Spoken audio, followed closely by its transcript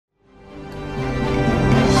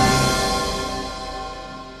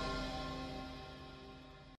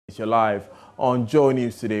You're live on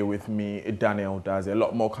JoyNews today with me, Daniel. There's a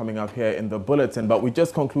lot more coming up here in the bulletin, but we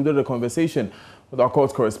just concluded a conversation with our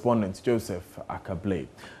court correspondent, Joseph Akable.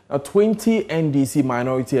 Now, 20 NDC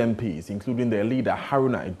minority MPs, including their leader,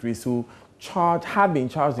 Haruna Iddrisu, have been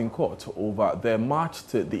charged in court over their march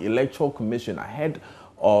to the Electoral Commission ahead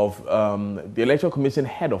of the Electoral Commission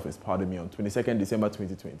head office, on 22nd December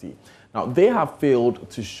 2020. Now, they have failed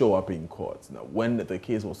to show up in court. Now, when the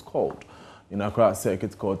case was called in Accra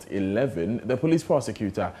Circuit Court 11, the police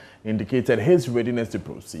prosecutor indicated his readiness to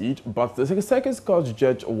proceed, but the Circuit Court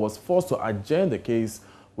judge was forced to adjourn the case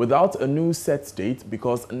without a new set date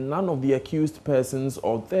because none of the accused persons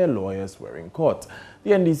or their lawyers were in court.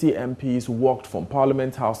 The NDC MPs walked from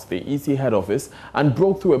Parliament House to the EC head office and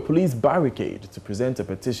broke through a police barricade to present a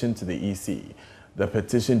petition to the EC. The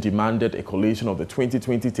petition demanded a collation of the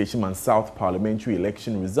 2020 Teshiman South parliamentary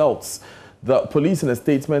election results. The police, in a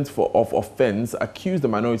statement of offense, accused the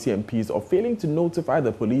minority MPs of failing to notify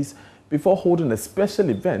the police before holding a special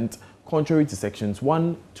event contrary to sections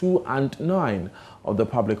 1, 2 and 9 of the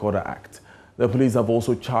Public Order Act. The police have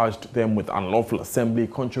also charged them with unlawful assembly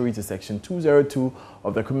contrary to section 202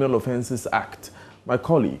 of the Criminal Offences Act. My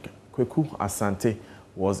colleague, Kweku Asante,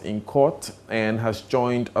 was in court and has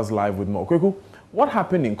joined us live with more. Kweku, what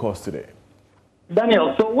happened in court today?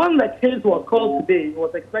 Daniel, so when the case was called today, it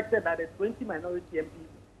was expected that the 20 minority MPs,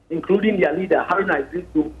 including their leader, Haruna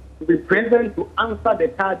Iddrisu, will be present to answer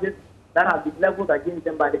the charges that have been leveled against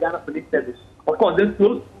them by the Ghana Police Service. Of course,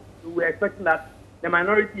 we were expecting that the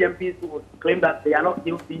minority MPs would claim that they are not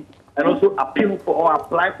guilty and also appeal for or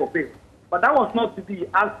apply for bail. But that was not to be.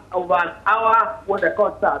 As over an hour when the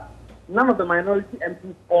court started, none of the minority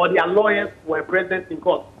MPs or their lawyers were present in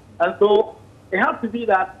court. And so it had to be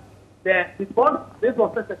that because this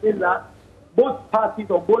was such a case that both parties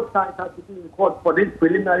or both sides had to be in court for this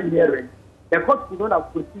preliminary hearing, the court could not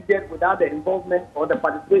have proceeded without the involvement or the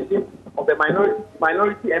participation of the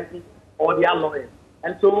minority MPs or their lawyers.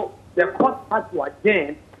 And so the court had to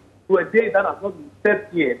adjourn to a day that has not been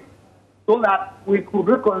set yet, so that we could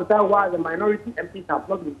reconcile why the minority MPs have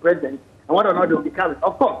not been present and whether or not they will be coming.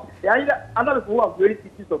 Of course, there are other people who have raised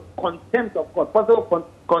issues of contempt of court, possible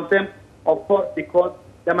contempt of court, because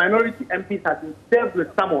the minority MPs have been served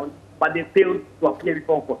with summons, but they failed to appear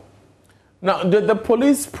before court. Now, the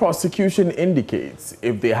police prosecution indicates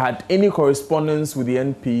if they had any correspondence with the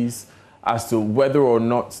MPs as to whether or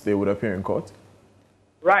not they would appear in court?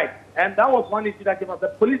 Right, and that was one issue that came up. The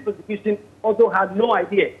police prosecution also had no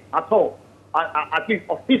idea at all, at least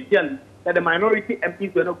officially, that the minority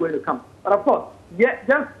MPs were not going to come. But of course,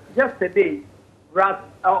 just today,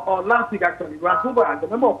 or last week actually, Rasuba, the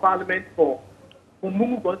member of parliament for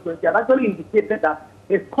Mumu constituency, had actually indicated that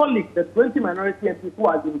his colleagues, the 20 minority MPs who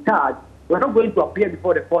are in charge, were not going to appear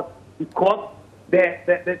before the court because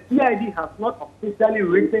the CID has not officially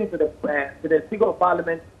written to the Speaker of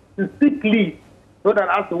Parliament to seek leave so that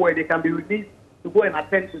afterward they can be released to go and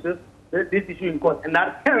attend to this issue in court. And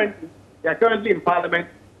that they are currently in Parliament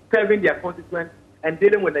serving their constituents and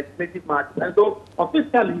dealing with legislative matters. And so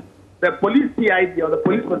officially, the police CID or the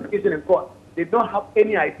police prosecution in court did not have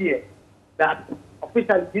any idea that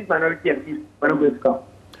officially these minority MPs were not going to come.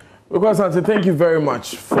 Asante, thank you very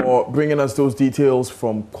much for bringing us those details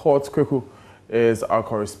from court. Kweku is our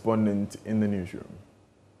correspondent in the newsroom.